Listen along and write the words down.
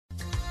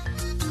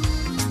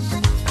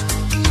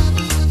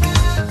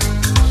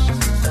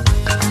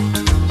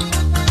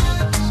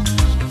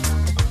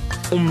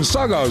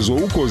Umsakazo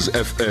Ukhozi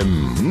FM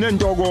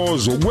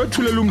nentokozo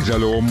kwethulela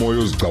umdlalo womoya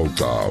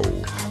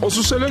ozicawucawu.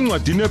 Osusele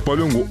encwadini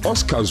ebhalwe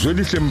nguOscar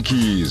Zwelihle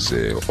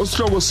Mkhize,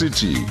 osihloko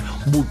sithi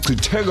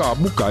Buchitheka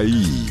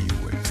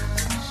Bugayiwe.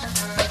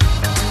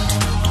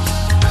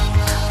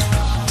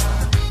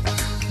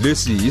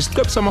 Lesi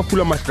isiqephu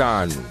samakhulu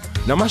amahlanu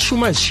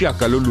namashumi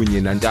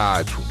ayisishiyagalolunye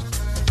nantathu.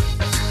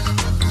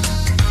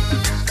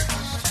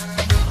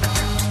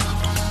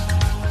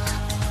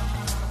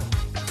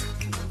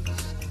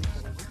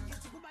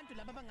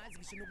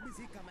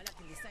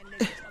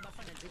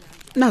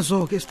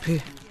 Nazo ke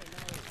siphe.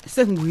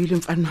 Sengibuyile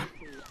mfana.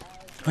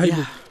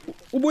 Hayibo.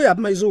 Ubuya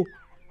mayizo.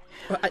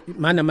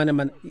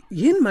 Mana.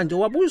 Yini manje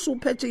wabuyisa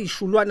uphethe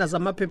ishulwana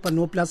zamaphepha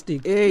no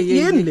plastic.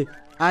 Yini le?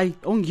 Hayi,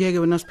 ongiyeke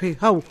wena siphe.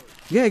 Hawu,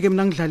 ngeke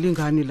mina ngidlala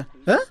ingane la.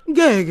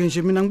 Ngeke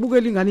nje mina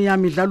ngibukela ingane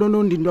yami idlala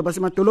onondini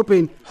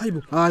abasemadolobheni.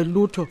 Hayibo. Hayi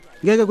lutho.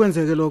 Ngeke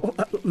kwenzeke lokho.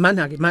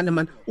 Mana ke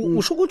mana.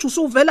 Usho ukuthi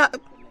usuvela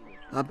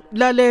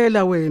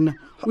lalela wena.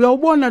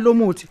 Uyawubona lo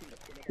muthi.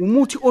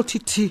 Umuthi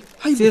OTT.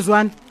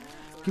 Siyezwana.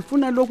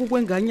 Ngifuna lokhu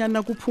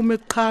kwenganyana kuphume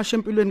eqhasha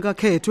empilweni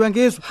kakhethe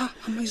uyangizwa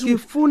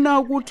ngifuna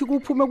ukuthi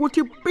kuphume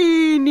ukuthi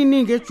pini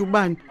ningi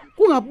ejubani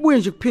kungabuye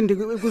nje kuphinde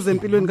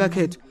kuzempilweni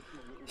kakhethe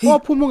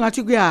ophuma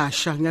ungathi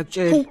kuyasha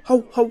ngiyakutshela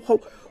hawu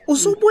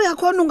usubuya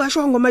khona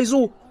ungasho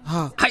ngomayizu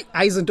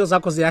hayi izinto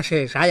zakho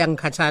ziyashesha hayi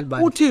angikhathali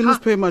bani uthini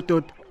usiphe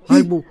madoda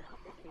hayibo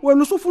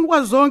wena usufuna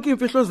ukwazi zonke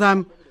imfihlo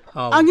zami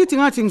angithi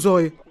ngathi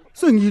ngizoye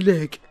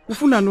sengiyileke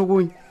ufuna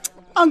nokunye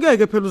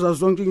angeke phela uzazi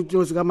zonke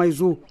into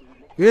zikamayizu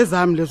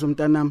Ngezami lezo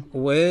mntanami.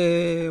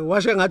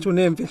 Washe ngathi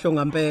unemfihlo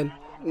ngempela.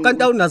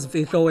 Kanti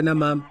awunazifihlo wena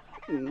mama.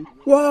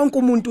 Wonke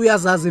umuntu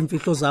uyazazi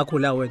imfihlo zakho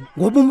la wena.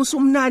 Ngoba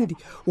umsumnandi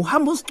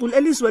uhamba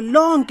usiculeliswe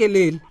lonke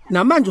leli.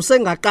 Namanje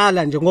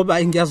usengaqala nje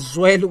ngoba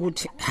ngiyazizwela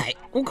ukuthi hayi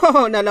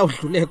kukhona la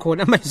udlule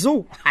khona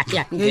mayizu.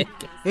 Hayi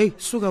hey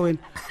suka wena.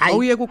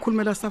 Awuyeke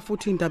ukukhulumela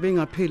safuthi indaba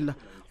engapheli la.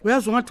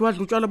 Uyazi ungathi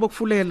wadla utshwala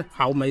bokufulela.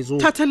 Hawu mayizu.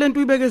 Thatha lento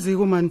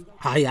uyibekeziko mani.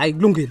 Hayi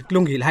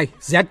kulungile hayi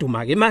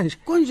ziyaduma ke manje.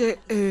 Konje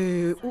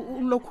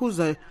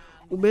ulokhuza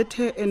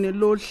ubethe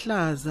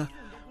enelohlaza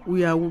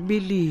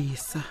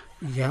uyawubilisa.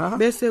 Ya.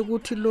 Bese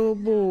kuthi lo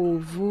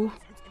bovu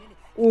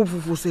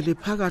uvuvusele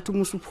phakathi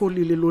uma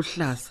usupholile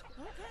lohlaza.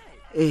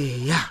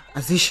 Ya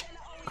azisho.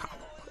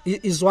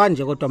 Izwa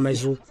nje kodwa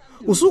mayizu.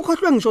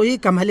 Usukhohlwe ngisho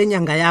igama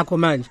lenyanga yakho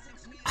manje.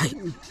 Hayi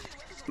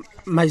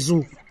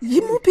mayizu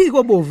yimuphi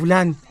kobovu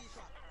lani?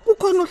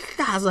 Ukhona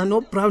ohlaza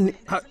no brown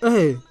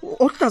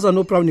ohlaza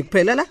no brown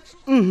kuphela la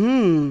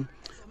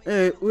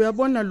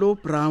uyabona lo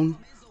brown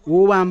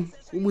wowami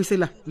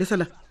ubuyisela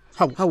lesala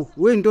hawu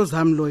wento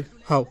zami loyo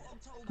hawu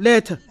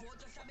letha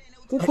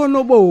kukhona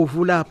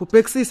obovu lapho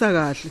bhekisisa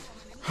kahle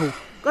hawu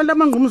kanti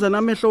amangqumuzana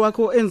amehlo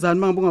wakho enzani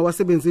mangaba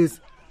ungawasebenzisi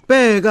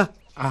bheka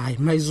hayi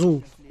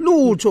mayizu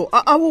lutho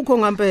awukho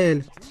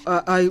ngempela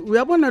hayi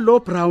uyabona lo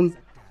brown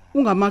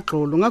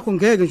ungamagxolo ngakho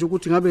ngeke nje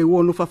ukuthi ngabe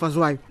yiwona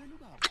ufafazwayo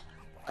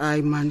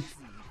hayi man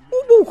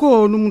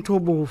ubukhona umuntu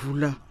obovu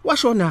la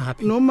washona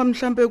hapi noma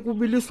mhlambe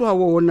kubiliswa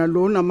wona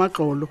lo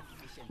namagxolo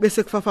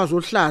bese kufafaza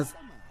ohlaza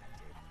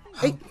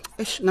hey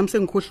nami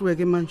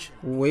sengikhohliweke manje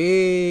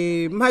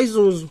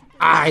mayizuzu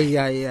ay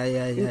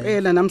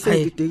impela nami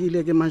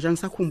sengididekile ke manje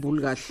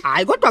angisakhumbuli kahle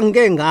hayi kodwa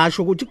ngeke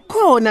ngasho ukuthi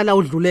khona la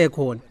udlule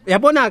khona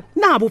uyabona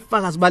nabo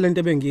ubufakazi balento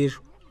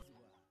ebengisho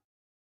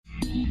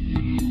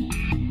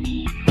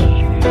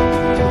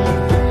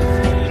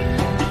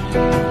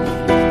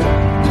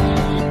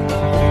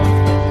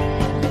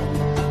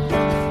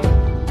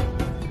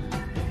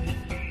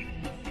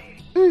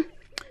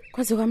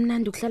Kwaze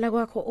kwamnandi ukuhlala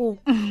kwakho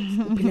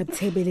uphila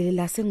buthebelele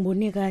la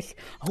sengibone kahle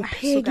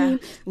awupheki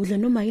udla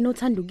noma yini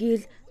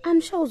othandukile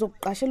amsho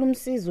uzokuqashela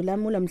umsizo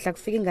lami lamhla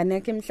kufika ingane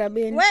yakhe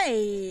emhlabeni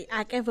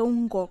akeve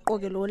ungoqo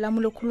ke lo lami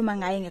lokhuluma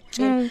ngaye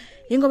ngekutshela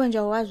ingoba nje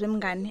awazi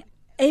wemngane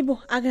eyibo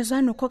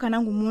akezwana ukhokha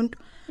nangumuntu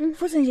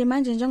futhi nje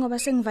manje njengoba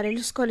sengivalele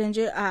isikole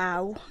nje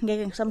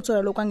ngeke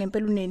ngisamthola lokho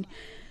ngempela uneni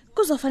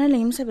kuzofanele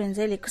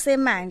ngimsebenzele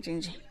kusemanje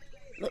nje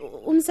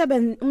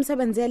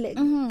umsebenzele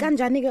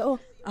kanjani ke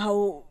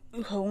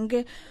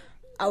Honke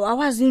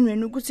awazi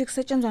inweni ukuthi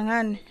kusetshenzwa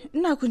ngani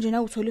nakho nje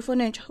na uthola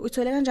ifone entsha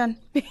uthole kanjani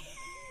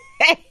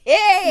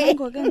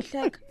ngoke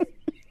ngihleka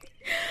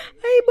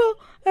hayibo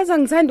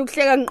azangithanda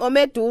ukuhleka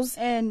ngiqome eduze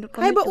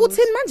hayibo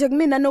uthini manje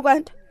kumina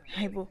nokwanta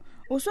hayibo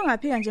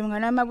usungaphika nje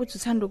mngana wami ukuthi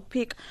uthanda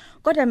ukuphika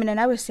kodwa mina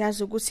nawe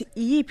siyazi ukuthi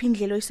iyiphi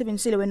indlela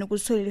oyisebenzisile wena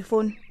ukuzitholela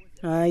ifone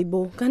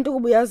hayibo kanti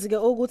kuba uyazi ke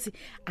ukuthi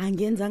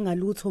angenza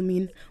ngalutho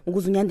mina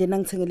ukuze unyandeni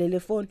angithengelele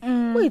ifone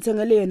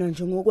uyithengele yena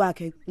nje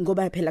ngokwakhe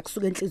ngoba phela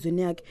kusuka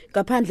enhlizweni yakhe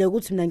ngaphandle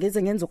ukuthi mina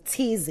ngeze ngenza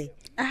ukuthize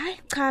hayi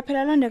cha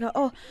phela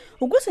londeka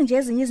ukuthi nje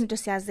ezinye izinto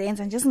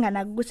siyazenza nje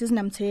singanaki ukuthi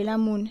sinamthelela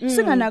muni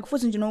singanaki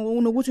futhi nje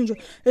nokuthi nje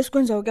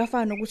esikwenza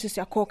ukuyafana nokuthi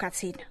siyakhokha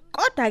thina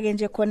kodwa ke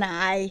nje khona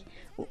hayi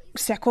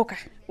siyakhokha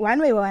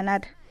one way or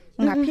another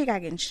ungaphika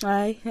ke nje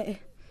hayi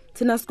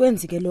thina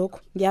sikwenzi ke lokho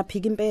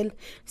ngiyaphika impela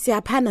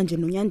siyaphana nje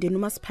nonyandeni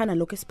uma siphana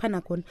lokho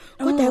esiphana khona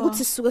kodwa ukuthi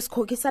sisuke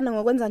sikhokhisana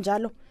ngokwenza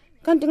njalo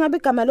kanti ngabe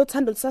igama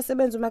lothando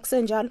lisasebenza uma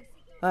kusenjalo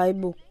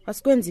Hayibo,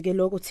 asikwenzi ke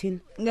lokho thina.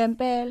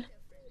 Ngempela.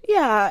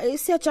 Ya,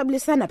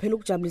 siyajabulisana phela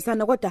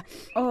ukujabulisana kodwa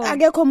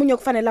akekho omunye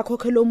okufanele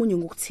akhokhele omunye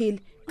ngokuthile.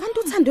 Kanti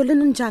uthando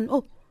lena njani?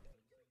 Oh.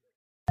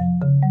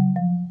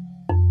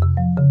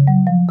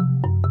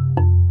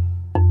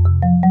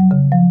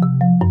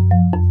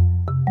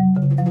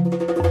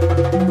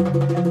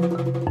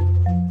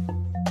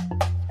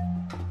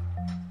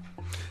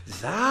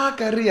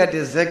 Zakaria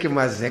de Zeki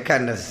mazeka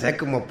na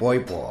Zeki mo boy.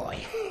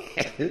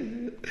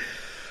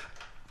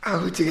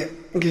 Awuthi ke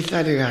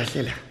ngihlale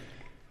kahle la.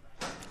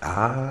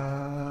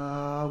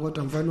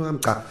 Kodwa mfana wami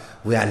cha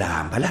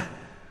uyalamba la.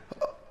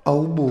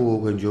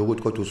 Awubuke nje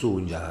ukuthi kodwa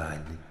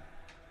usunjani.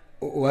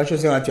 Washo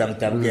sengathi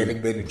uyangidabukele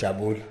kubeni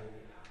ujabula.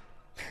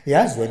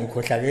 Yazi wena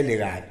ukhohlakele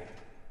kabi.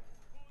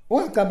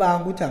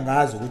 Wacabanga ukuthi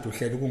angazi ukuthi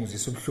uhlele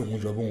ukungizisa ubuhlungu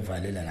nje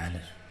obungivalela lana.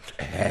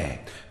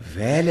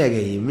 Vele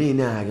ke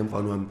yimina ke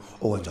mfana wami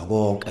okwenza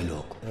konke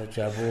lokho.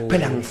 Ujabula.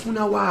 Phela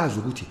ngifuna wazi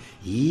ukuthi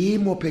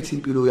yimo phethe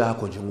impilo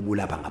yakho njengoba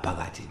ulapha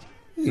ngaphakathi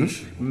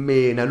nje.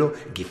 Mina lo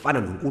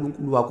ngifana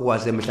noNkulunkulu wakho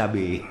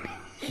wasemhlabeni.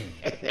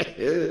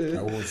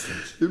 Awusi.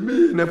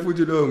 Mina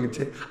futhi lo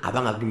ngithe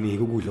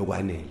abangakuniki ukudla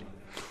okwanele.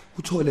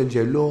 Uthole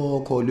nje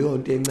lokho leyo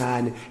nto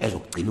encane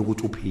ezokugcina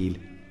ukuthi uphile.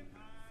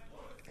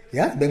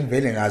 Yazi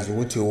bengivele ngazi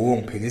ukuthi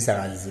ungiphilisa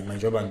kanzima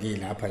njengoba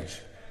ngilapha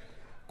nje.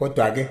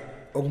 Kodwa ke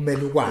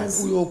okumele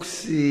ukwazi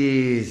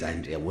uyokusiza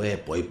nje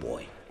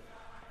boy.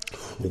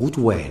 Ukuthi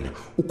wena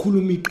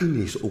ukhuluma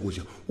iqiniso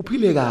ukuze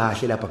uphile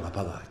kahle lapha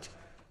ngaphakathi.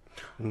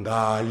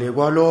 Ngale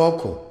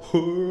kwalokho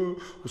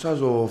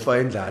usazofa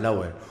endlala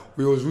wena.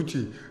 Uyoza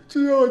uthi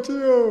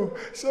Thiyo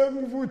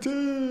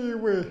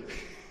sengivuthiwe.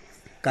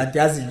 kanti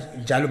yazi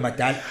njalo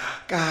madala.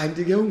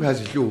 Kanti ke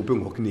ungazihluphi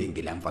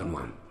ngokuningi la mfana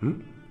wami.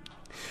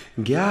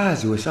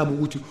 Ngiyazi wesaba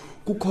ukuthi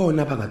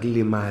kukhona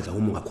abangakulimaza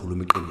uma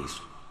ungakhuluma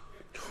iqiniso.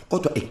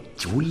 Kodwa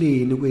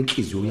ejuleni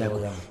kwenhliziyo yakho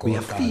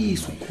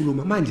uyafisa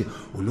ukukhuluma manje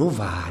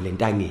unovale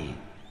entangeni.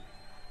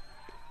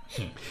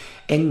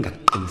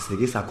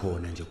 Engaqinisekisa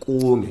khona nje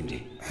kunge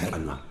nje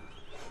mfana wami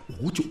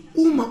ukuthi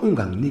uma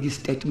unganginiki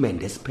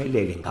istatement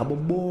esiphelele ngabo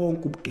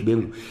bonke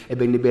ubugebengu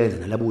ebenibenza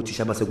nalabo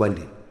uthisha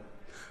basekwandeni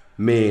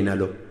mina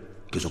lo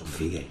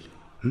ngizokuvikela.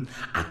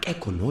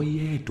 Akekho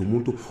noyedwa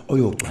umuntu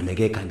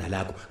oyogcwaneke ekhanda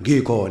lakho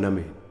ngikhona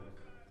mina.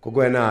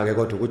 Kokwena ke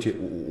kodwa ukuthi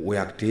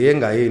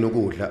uyakudinga yini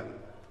ukudla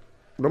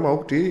noma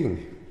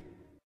ukudingi.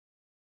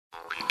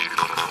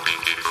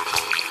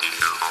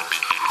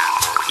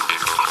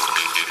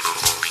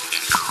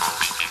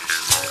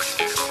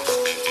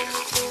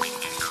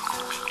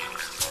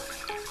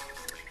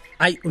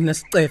 Ay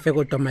unesicefe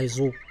kodwa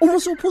Mayizu. Uma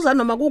usuphuza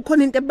noma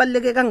kukhona into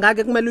ebaluleke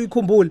kangaka kumele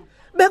uyikhumbule.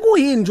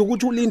 Bekuyini nje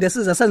ukuthi ulinde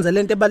siza senze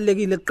lento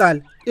ebalulekile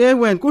kuqala.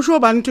 Wena kusho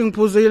bani ukuthi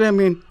ngiphuzile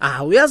mina?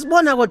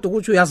 Uyazibona kodwa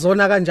ukuthi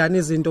uyazona kanjani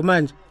izinto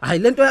manje. Hayi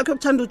lento yakho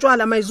yokuthanda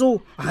utshwala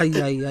Mayizu.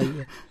 Hayi.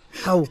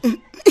 Hawu.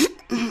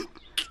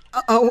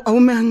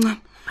 Awume kancane.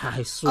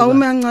 Hayi suka.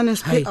 Awume kancane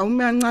siphe,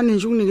 awume kancane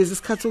nje ukunikeza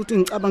isikhathi ukuthi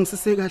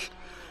ngicabangisise kahle.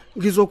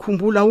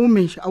 Ngizokhumbula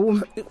awume nje,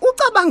 awume.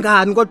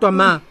 Ucabangani kodwa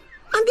ma?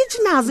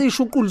 Angithi nazi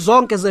ishuqulu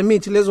zonke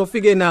zemithi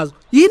lezofike nazo.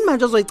 Yini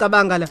manje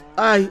ozoyicabanga la?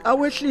 Hayi,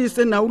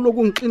 awehlise nawe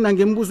lokhu ngixina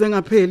ngembuzo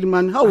engapheli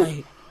man. Hawu.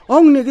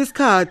 Awunginike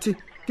isikhathi.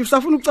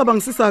 Ngifisafuna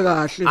ukucabangisisa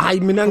kahle. Hayi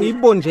mina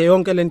ngiyiboni nje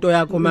yonke lento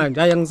yakho manje.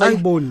 Hayi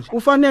angizayiboni nje.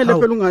 Ufanele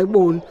phela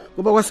ungayiboni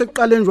ngoba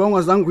kwasekuqaleni nje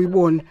ungazange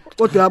uyibone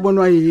kodwa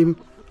yabonwa yimi.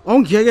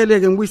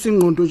 Awungiyekeleke ngibuyisa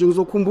ingqondo nje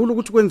ngizokhumbula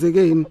ukuthi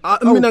kwenzekeni.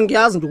 Mina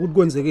ngiyazi nje ukuthi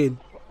kwenzekeni.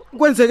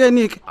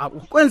 Kwenzekeni ke?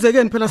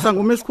 Kwenzekeni phela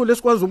sangoma esikhulu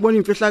esikwazi ukubona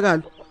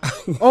imfihlakalo.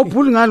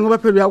 Awubhuli ngani ngoba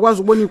phela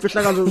uyakwazi ukubona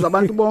imfihlakalo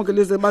zabantu bonke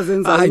lezi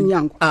bazenza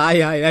inyanga.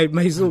 Hayi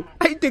Mayizu.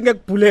 Ayidinge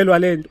ukubhulelwa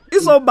lento.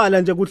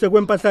 Izobala nje kuhle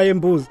kwempahla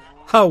yembuzi.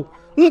 Hawu.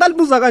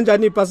 Ngingalibuza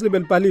kanjani ibhasi libe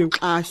libhaliwe?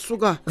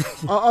 Suka.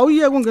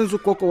 Awuyeke ungenza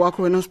ugogo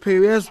wakho wena Siphe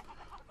uyezwa.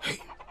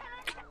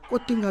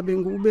 Kodwa ingabe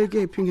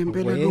ngubeke phi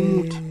ngempela lo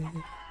muthi?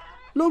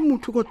 Lo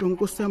muthi kodwa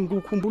Nkosi yami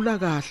ukukhumbula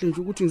kahle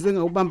nje ukuthi ngize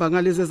ngawubamba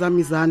ngalezi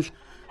zami izandla.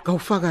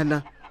 Ngawufaka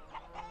la.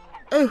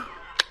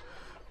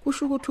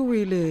 Kusho ukuthi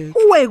uwile.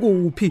 Uwe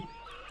kuphi?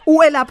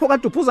 Uwe lapho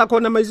kade uphuza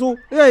khona Mayizu.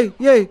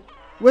 Hey,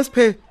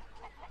 wesiphe.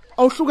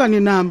 Awuhlukane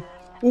nami.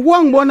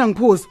 Ukuwangibona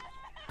ngiphuza.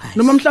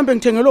 Noma mhlambe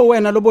ngithengele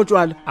wena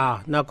lobotshwala.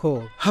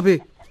 Nakho.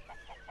 Habe.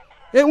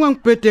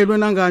 Ungangibhedelwe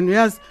nangani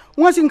yazi.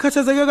 Ungathi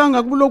ngikhathazeke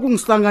kangakubuloku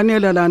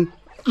ngisihlanganela lana.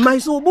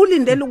 Mayizu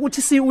ubulindele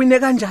ukuthi siwine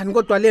kanjani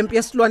kodwa lempi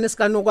yesilwane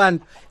sikanokwana.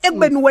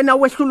 Ekubeni wena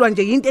wehlulwa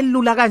nje into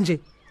elula kanje.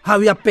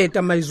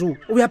 Uyabheda Mayizu.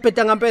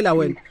 Uyabheda ngempela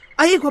wena.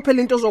 Ayikho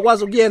phela into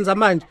ozokwazi ukuyenza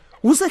manje.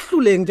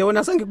 Usehlule nje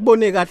wena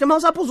sengikubone kahle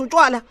mawusaphuza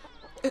utshwala.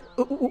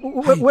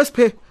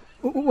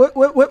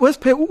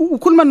 Wesiphe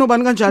ukhuluma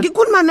nobani kanjani?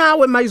 Ngikhuluma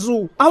nawe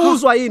Mayizu.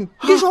 Awuzwa yini?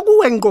 Ngisho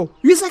kuwe ngqo.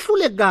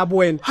 Uyisehlule kabi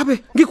wena.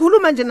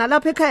 Ngikhuluma nje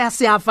nalapha ekhaya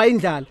siyafa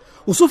indlala.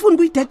 Usufuna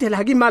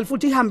ukuyidedela ke imali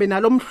futhi ihambe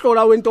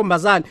nalomhlola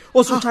wentombazane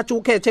osuthatha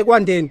ukhethe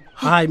kwandeni.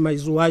 Hayi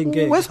Mayizu hayi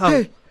ngeke.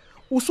 Wesiphe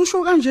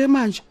Ususho kanje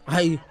manje?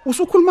 Hayi,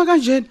 Usukhuluma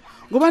kanjeni?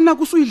 Ngoba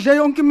naku usuyidle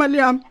yonke imali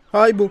yami.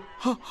 hayibo.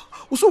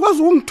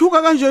 Usukwazi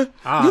ukungithuka kanje?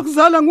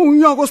 Ngikuzala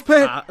ngunyoko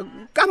siphela.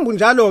 Kambu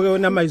njalo ke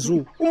wena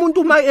Mayizu.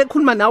 Umuntu uma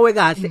ekhuluma nawe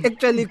kahle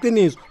ekutshela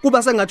iqiniso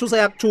kuba sengathi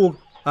usayakuthuka.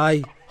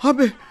 Hayi.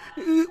 Habe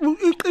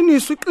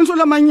iqiniso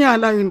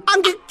lamanyala yini?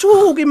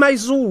 Angikuthuki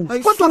Mayizu.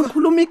 Hayi, Kodwa suka.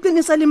 ngikhuluma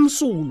iqiniso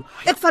lemsulo.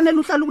 Ekufanele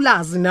uhlale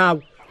ulazi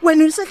nawe.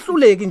 Wena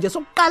usehluleki nje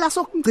sokuqala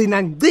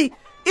sokugcina ngci.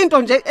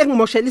 Into nje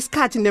engimoshela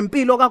isikhathi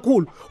nempilo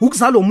kakhulu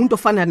ukuzala umuntu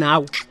ofana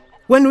nawe.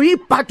 Wena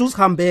uyibhadu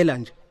usihambela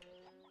nje.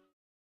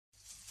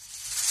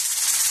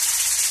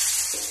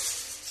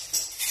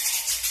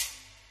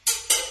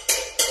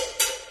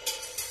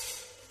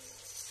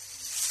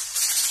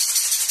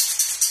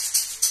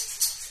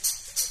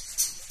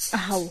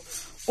 Hawu,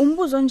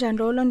 umbuzo njani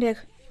lo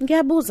Londeka?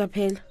 Ngiyabuza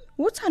phela.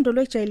 Uthando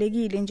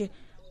lwejayelekile nje.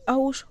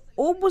 Awusho,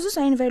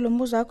 ubuzisa yini vele lo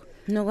mbuzo wakho?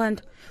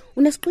 Nokwanda,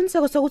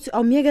 unesiqiniseko sokuthi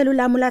awumyekela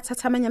ulami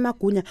lathatha amanye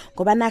amagunya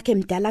ngoba nakhe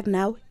emdala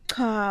kunawe?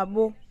 Cha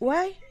bo,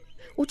 why?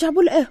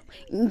 Ujabule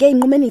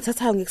ngeyinqumo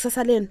enithathayo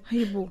ngekusasa lenu.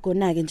 Hayibo.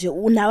 Konake nje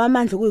unawo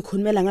amandla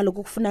okuyikhulumela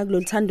ngalokho kufuna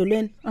kulolu thando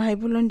lweni.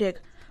 Hayibo Londeka.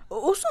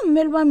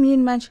 Usungumeli wami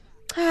yini manje?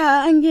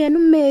 Cha, angiyena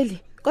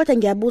ummeli, kodwa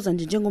ngiyabuza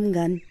nje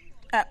njengomngane.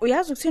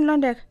 Uyazi ukuthini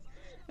Londeka?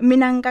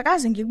 Mina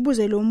ngikakaze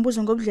ngikubuze lo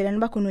mbuzo ngobudlelwane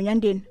bakho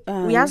noNyandeni.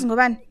 Uyazi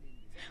ngobani?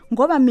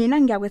 Ngoba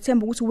mina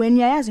ngiyakwethemba ukuthi wena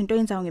uyayazi into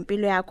oyenzayo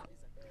ngempilo yakho.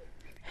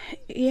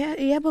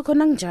 Yebo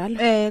khona kunjalo.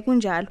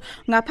 Kunjalo.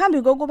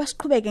 Ngaphambi kokuba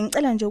siqhubeke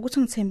ngicela nje ukuthi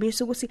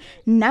ngithembise ukuthi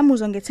nami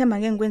uzongethemba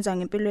ngengikwenza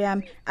ngempilo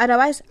yami.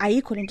 Otherwise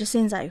ayikho lento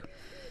esenzayo.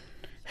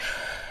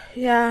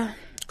 Ya,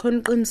 khona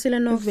uqinisile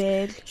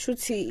Vele.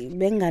 Shuthi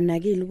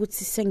benganakile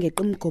ukuthi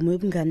sengeqa umgomo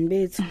wobungani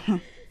bethu.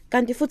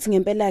 Kanti futhi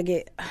ngempela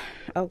ke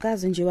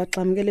awukazi nje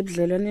waxamukela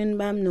ebudlelwaneni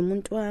bami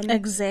nomuntu wami.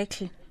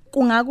 Exactly.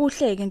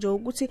 Kungakuhleke nje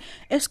ukuthi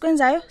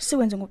esikwenzayo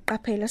sikwenze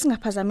ngokuqaphela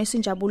singaphazamisa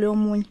injabulo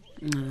yomunye.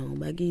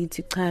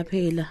 Bakithi cha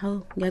phela.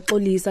 Hawu,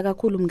 ngiyaxolisa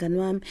kakhulu mngani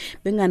wami.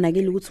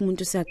 Benganakile ukuthi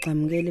umuntu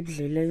siyaxamukela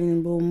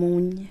ebudlelwaneni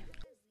bomunye.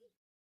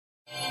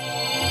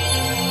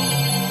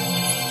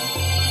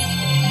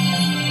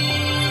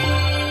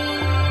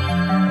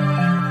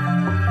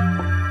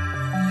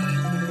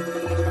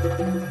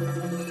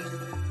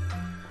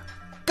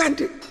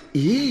 Kanti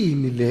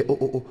yini le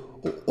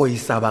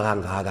oyisaba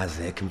kangaka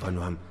Zek mfana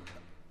wami?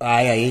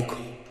 Hayi ayikho.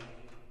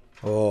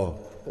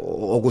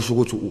 Okusho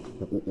ukuthi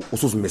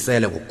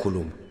usuzimisele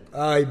ngokukhuluma.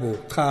 Hayibo,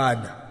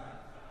 chana.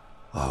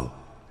 Hawu.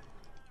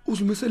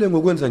 Uzimisele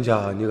ngokwenza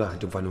njani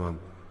kanti mfana wami?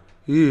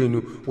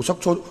 Yini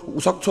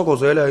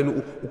usakuthokozela yini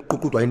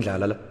ukuqhuqudwa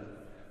indlala la?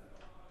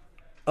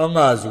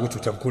 Angazi ukuthi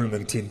uthamkhulume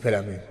ngithini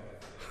phela mina.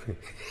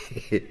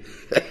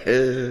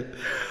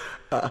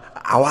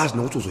 Awazi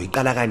nokuthi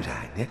uzoyiqala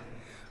kanjani,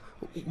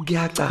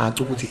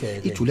 Kuyacaca ukuthi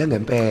ijule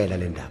ngempela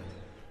le ndaba.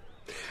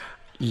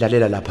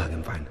 Lalela lapha ke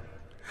mfana.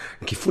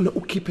 Ngifuna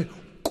ukhiphe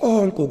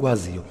konke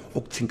okwaziyo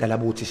okuthinta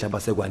labo uthisha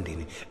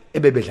basekwandeni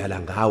ebebedlala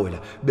ngawe la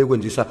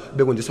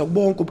bekwenzisa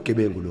bonke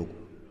ubugebengu lokho.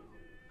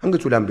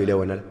 Angithi ulambile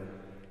wena la?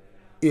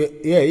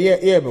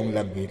 Yebo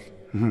ngilambile.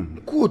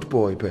 Good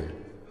boy phela.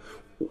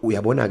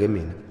 Uyabona ke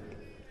mina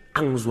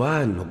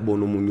angizwani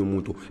nokubona umunye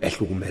umuntu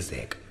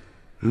ehlukumezeka.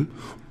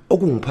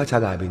 Okungiphatha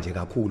kabi nje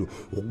kakhulu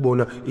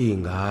ukubona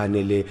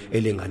izingane le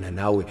elengana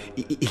nawe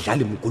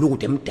idlala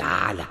imgulukude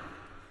emdala.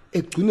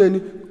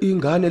 Egcineni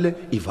ingane le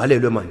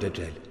ivalelwe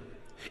mandedele.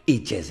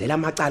 Ijezela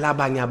amacala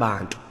abanye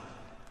abantu.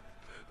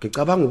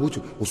 Ngicabanga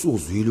ukuthi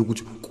usuzwile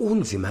ukuthi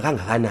kunzima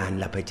kangakanani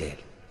lapha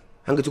ejele.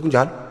 Angithi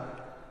kunjalo?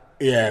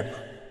 Yebo.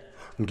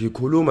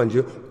 Ngikhuluma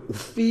nje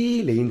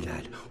ufile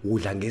indlala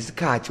udla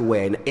ngesikhathi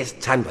wena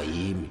esithandwa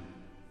yimi.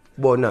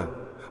 Bona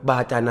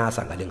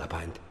bayatanasa ngale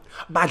ngaphandle.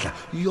 Badla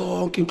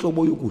yonke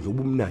inhlobo yokudla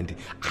obumnandi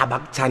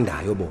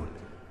abakuthandayo bona.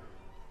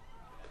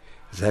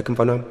 Zek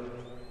mfana wami,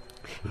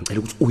 ngicela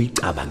ukuthi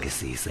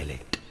uyicabangisise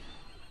lento.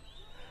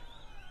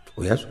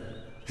 Uyazi?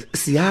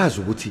 Siyazi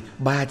ukuthi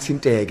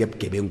bayathinteka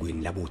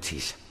ebugebengweni labo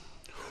uthisha.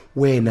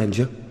 Wena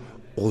nje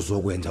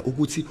ozokwenza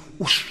ukuthi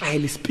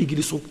ushayele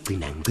isipikili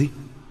sokugcina ngci.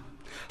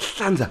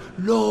 Hlanza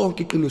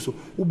lonke iqiniso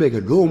ubeke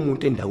lo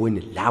muntu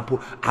endaweni lapho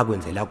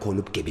akwenzela khona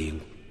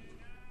ubugebengu.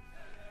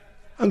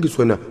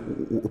 Angithi wena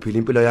uphila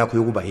impilo yakho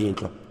yokuba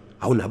yinhlwa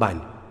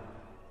awunabani?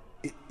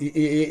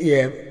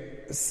 Yebo,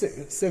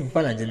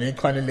 sengifana nje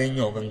neqhwane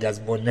lenyoka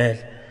ngiyazibonela.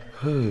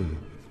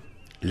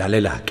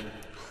 Lalela ke.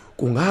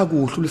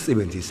 Kungakuhle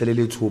ulisebenzise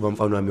leli thuba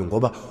mfana wami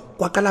ngoba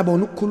kwaqala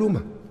bona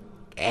ukukhuluma.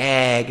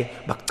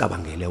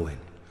 Bakucabangele wena.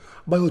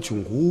 Bayothi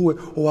nguwe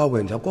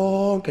owawenza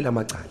konke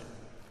lamacala.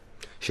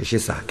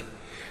 Sheshisa ke.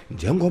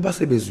 Njengoba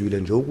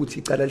sebezwile nje ukuthi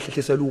icala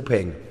lihlehlisela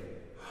uphenge.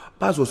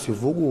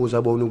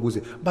 Bazosivukuza bona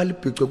ukuze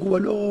balibhice kuwe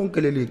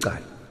lonke leli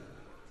cala.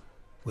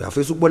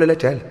 Uyafisa ukubolela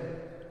ejele?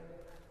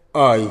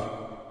 Hayi.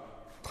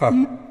 Cha.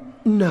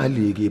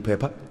 Nali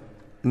iphepha,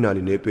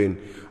 nali nepeni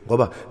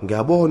ngoba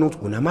ngiyabona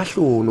ukuthi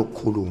unamahloni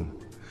okukhuluma.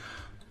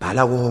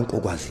 Bhala konke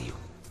okwaziyo.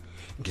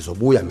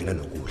 Ngizobuya mina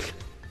nokudla.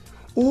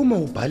 Uma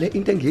ubhale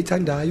into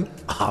engiyithandayo,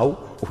 hawu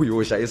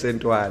uyosha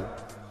esentwala.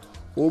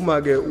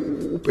 Uma ke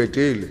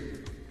ubhedile,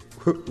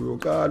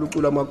 Uyoqala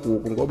ucula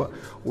amagugu ngoba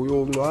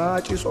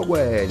uyongcwatshiswa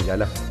kwenja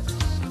la.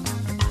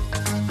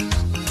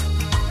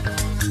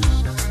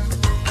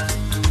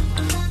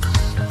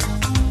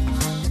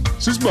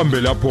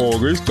 Sisibambe lapho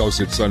ke isigcawu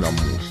sethu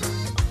sanamuhla.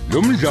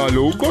 Lo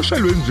mdlalo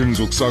uqoshelwe endlini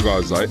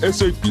zokusakaza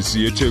eSABC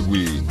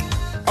eThekwini.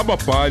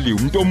 Ababhali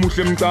umuntu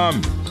omuhle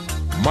Mcambi,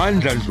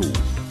 Mandla Ndlovu,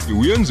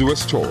 uyenziwe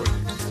Sithole.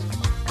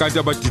 Kanti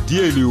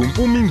abadidiyeli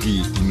uMpumi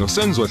Ngidi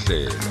noSenzo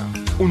Hlela,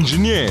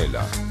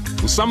 unjiniyela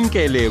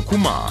uSamkele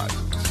Khumalo.